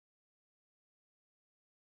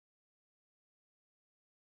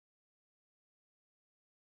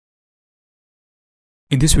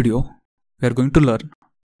In this video, we are going to learn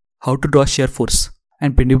how to draw shear force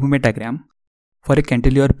and bending moment diagram for a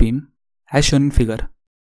cantilever beam as shown in figure.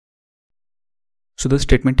 So the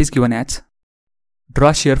statement is given as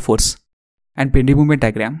draw shear force and bending moment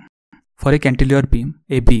diagram for a cantilever beam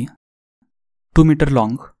AB 2 meter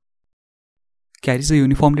long carries a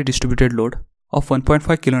uniformly distributed load of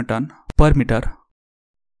 1.5 kN per meter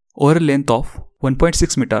over a length of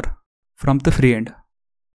 1.6 meter from the free end.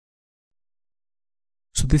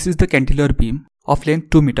 So this is the cantilever beam of length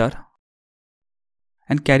 2 meter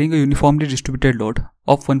and carrying a uniformly distributed load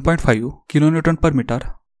of 1.5 kN per meter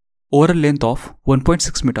over a length of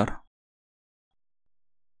 1.6 meter.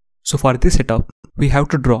 So for this setup, we have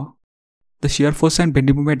to draw the shear force and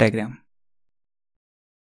bending moment diagram.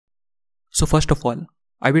 So first of all,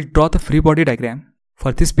 I will draw the free body diagram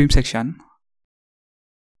for this beam section.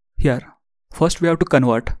 Here, first we have to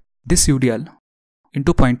convert this UDL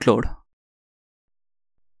into point load.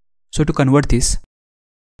 So to convert this,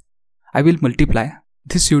 I will multiply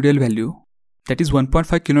this UDL value, that is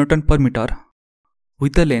 1.5 kN per meter,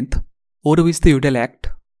 with the length over which the UDL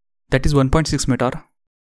acts, that is 1.6 meter.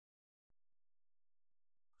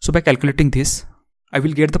 So by calculating this, I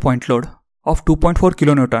will get the point load of 2.4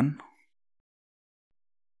 kN.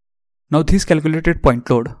 Now this calculated point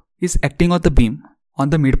load is acting on the beam on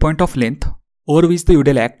the midpoint of length over which the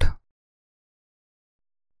UDL acts.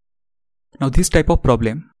 Now this type of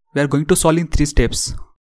problem we are going to solve in 3 steps.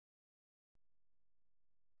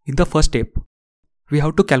 In the first step, we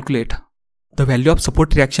have to calculate the value of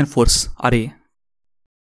support reaction force RA.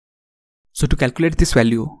 So to calculate this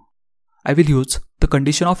value, I will use the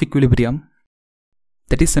condition of equilibrium,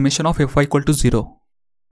 that is summation of Fy equal to 0.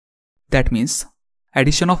 That means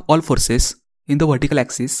addition of all forces in the vertical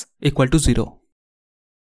axis equal to 0.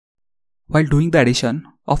 While doing the addition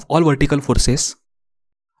of all vertical forces,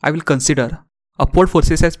 I will consider upward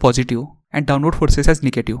forces as positive and downward forces as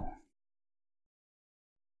negative.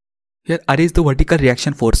 Here R is the vertical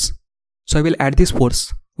reaction force, so I will add this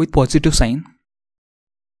force with positive sign.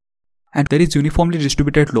 And there is uniformly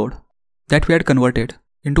distributed load that we had converted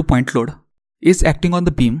into point load is acting on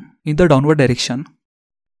the beam in the downward direction.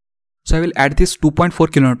 So I will add this 2.4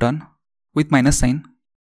 kN with minus sign.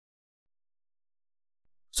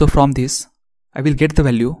 So from this, I will get the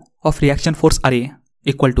value of reaction force RA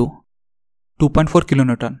equal to 2.4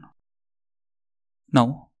 kN.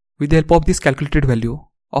 Now, with the help of this calculated value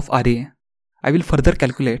of RA, I will further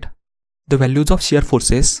calculate the values of shear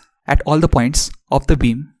forces at all the points of the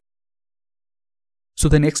beam. So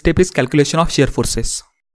the next step is calculation of shear forces.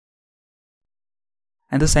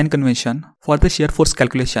 And the sign convention for the shear force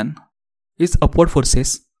calculation is upward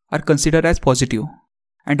forces are considered as positive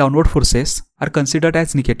and downward forces are considered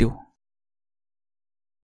as negative.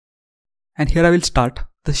 And here I will start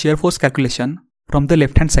the shear force calculation from the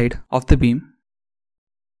left hand side of the beam.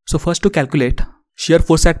 So first to calculate shear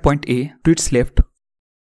force at point A to its left,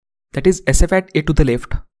 that is SF at A to the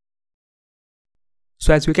left.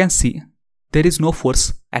 So as we can see, there is no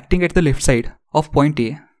force acting at the left side of point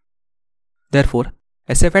A. Therefore,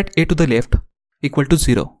 SF at A to the left equal to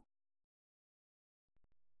 0.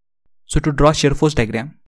 So to draw shear force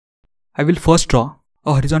diagram, I will first draw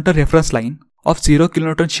a horizontal reference line of 0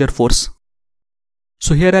 kN shear force.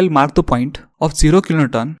 So here I will mark the point of 0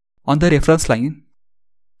 kN on the reference line,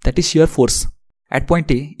 that is shear force at point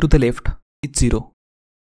A to the left is 0.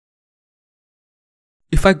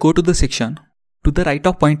 If I go to the section to the right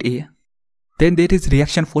of point A, then there is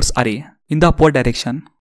reaction force RA in the upward direction.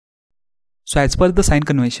 So as per the sign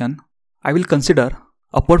convention, I will consider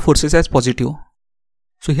upward forces as positive.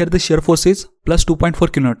 So here the shear force is plus 2.4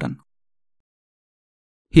 kN.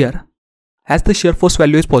 Here, as the shear force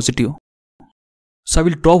value is positive, so I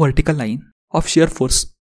will draw vertical line of shear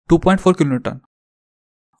force 2.4 kN.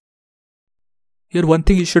 Here one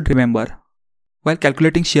thing you should remember, while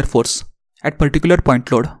calculating shear force at particular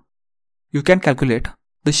point load, you can calculate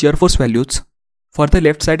the shear force values for the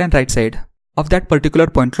left side and right side of that particular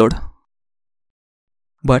point load.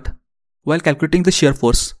 But while calculating the shear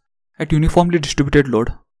force at uniformly distributed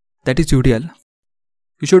load, that is UDL,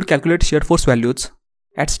 you should calculate shear force values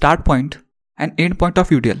at start point and end point of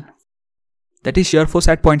UDL. That is shear force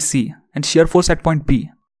at point C and shear force at point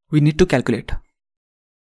B we need to calculate.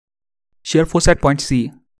 Shear force at point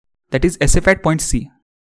C, that is SF at point C.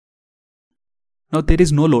 Now there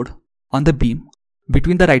is no load on the beam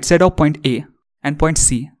between the right side of point A and point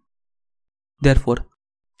C. Therefore,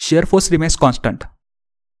 shear force remains constant.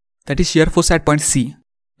 That is shear force at point C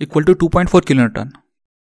equal to 2.4 kN.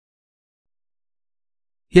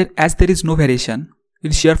 Here as there is no variation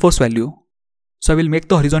in shear force value, so I will make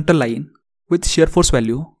the horizontal line with shear force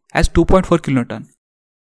value as 2.4 kN.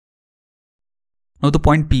 Now the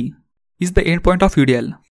point B is the end point of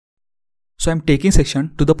UDL. So I am taking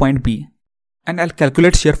section to the point B and I'll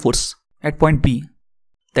calculate shear force at point B,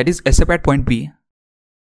 that is SF at point B.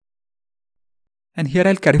 And here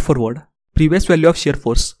I'll carry forward previous value of shear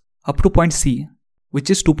force up to point C, which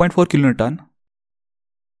is 2.4 kN,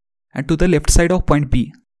 and to the left side of point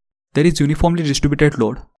B there is uniformly distributed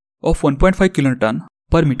load of 1.5 kN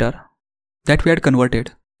per meter that we had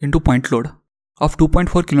converted into point load of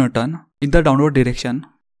 2.4 kN in the downward direction.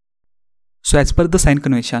 So as per the sign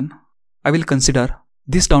convention, I will consider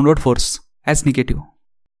this downward force as negative.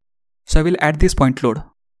 So I will add this point load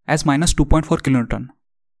as minus 2.4 kN.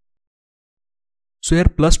 So here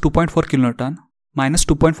plus 2.4 kN minus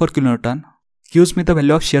 2.4 kN gives me the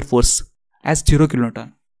value of shear force as 0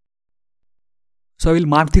 kN. So I will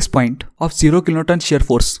mark this point of 0 kN shear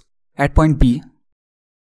force at point B.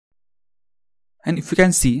 And if you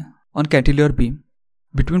can see on cantilever beam,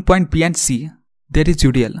 between point B and C there is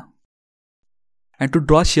UDL. And to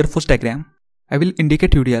draw shear force diagram, I will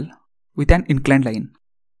indicate UDL with an inclined line.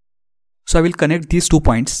 So I will connect these 2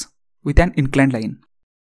 points with an inclined line.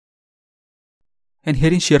 And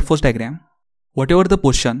here in shear force diagram, whatever the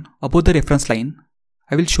portion above the reference line,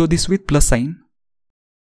 I will show this with plus sign.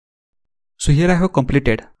 So here I have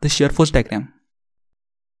completed the shear force diagram.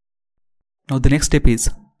 Now the next step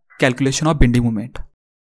is calculation of bending moment.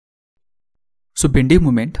 So bending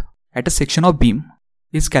moment at a section of beam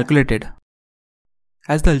is calculated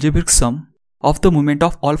as the algebraic sum of the moment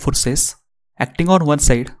of all forces acting on one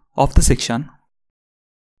side of the section.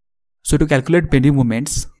 So to calculate bending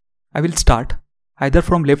moments, I will start either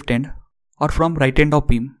from left end or from right end of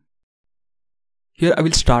beam. Here I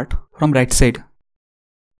will start from right side.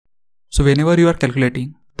 So whenever you are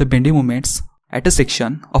calculating the bending moments at a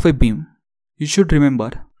section of a beam, you should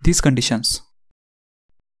remember these conditions.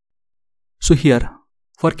 So here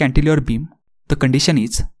for cantilever beam, the condition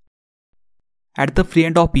is at the free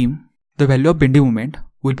end of beam, the value of bending moment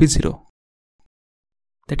will be 0.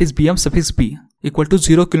 That is Bm suffix B equal to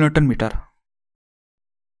 0 kN meter.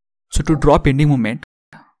 So to draw bending moment,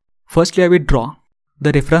 firstly I will draw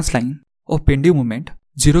the reference line of bending moment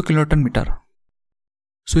 0 kN meter.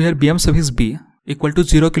 So here Bm suffix B equal to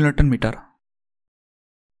 0 kN meter.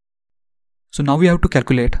 So now we have to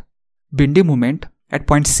calculate bending moment at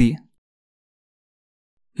point C.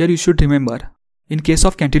 Here you should remember, in case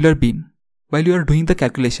of cantilever beam, while you are doing the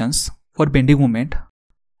calculations for bending moment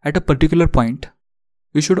at a particular point,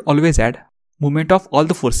 you should always add moment of all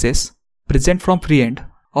the forces present from free end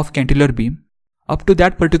of cantilever beam up to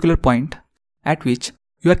that particular point at which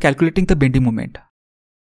you are calculating the bending moment.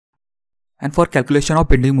 And for calculation of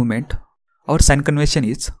bending moment, our sign convention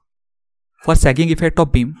is, for sagging effect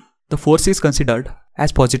of beam, the force is considered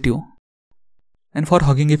as positive, and for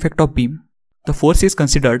hogging effect of beam, the force is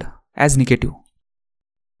considered as negative.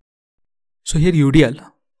 So here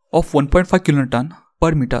UDL of 1.5 kN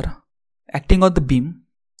per meter acting on the beam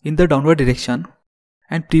in the downward direction,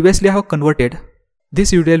 and previously I have converted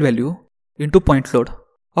this UDL value into point load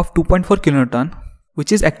of 2.4 kN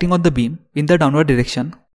which is acting on the beam in the downward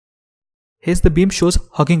direction. Hence the beam shows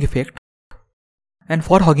hogging effect, and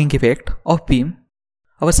for hogging effect of beam,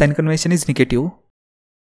 our sign convention is negative.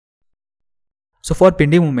 So for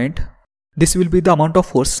bending moment, this will be the amount of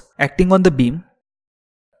force acting on the beam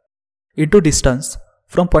into distance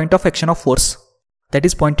from point of action of force, that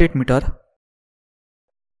is 0.8 meter.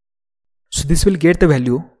 So this will get the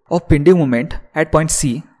value of bending moment at point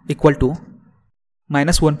C equal to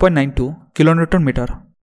minus 1.92 kN meter.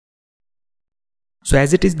 So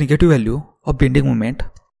as it is negative value of bending moment,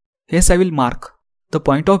 hence I will mark the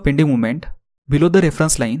point of bending moment below the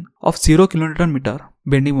reference line of 0 kN meter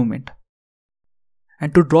bending moment.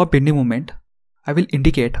 And to draw bending moment, I will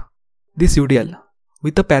indicate this UDL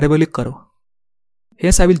with a parabolic curve.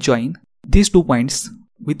 Hence I will join these 2 points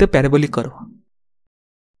with a parabolic curve.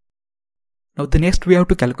 Now the next we have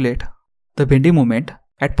to calculate the bending moment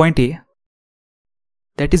at point A,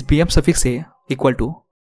 that is Bm suffix A equal to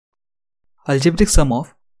algebraic sum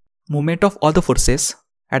of moment of all the forces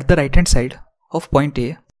at the right hand side of point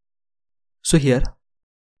A. So here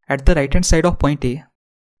at the right hand side of point A,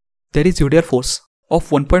 there is UDL force of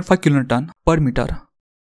 1.5 kN per meter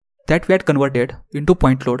that we had converted into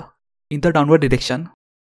point load in the downward direction.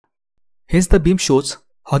 Hence the beam shows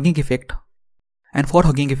hogging effect, and for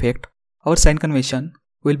hogging effect, our sign convention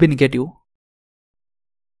will be negative.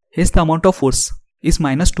 Hence the amount of force is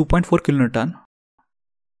minus 2.4 kN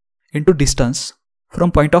into distance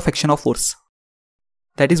from point of action of force,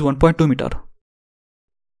 that is 1.2 meter.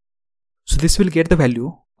 So this will get the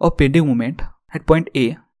value of bending moment at point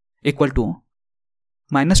A equal to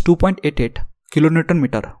minus 2.88 kN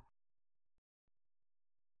meter.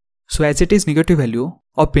 So as it is negative value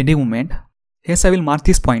of bending moment, hence I will mark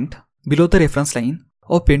this point below the reference line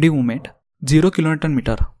of bending moment 0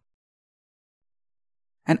 kN/meter.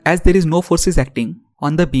 And as there is no forces acting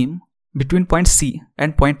on the beam between point C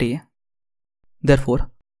and point A, therefore,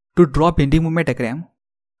 to draw bending moment diagram,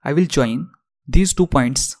 I will join these 2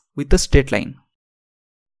 points with a straight line.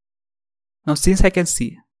 Now since I can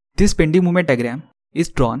see this bending moment diagram is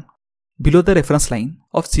drawn below the reference line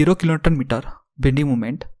of 0 kN/meter bending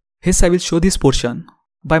moment, hence I will show this portion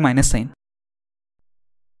by minus sign.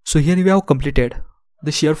 So here we have completed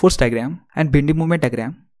the shear force diagram and bending moment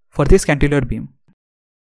diagram for this cantilever beam.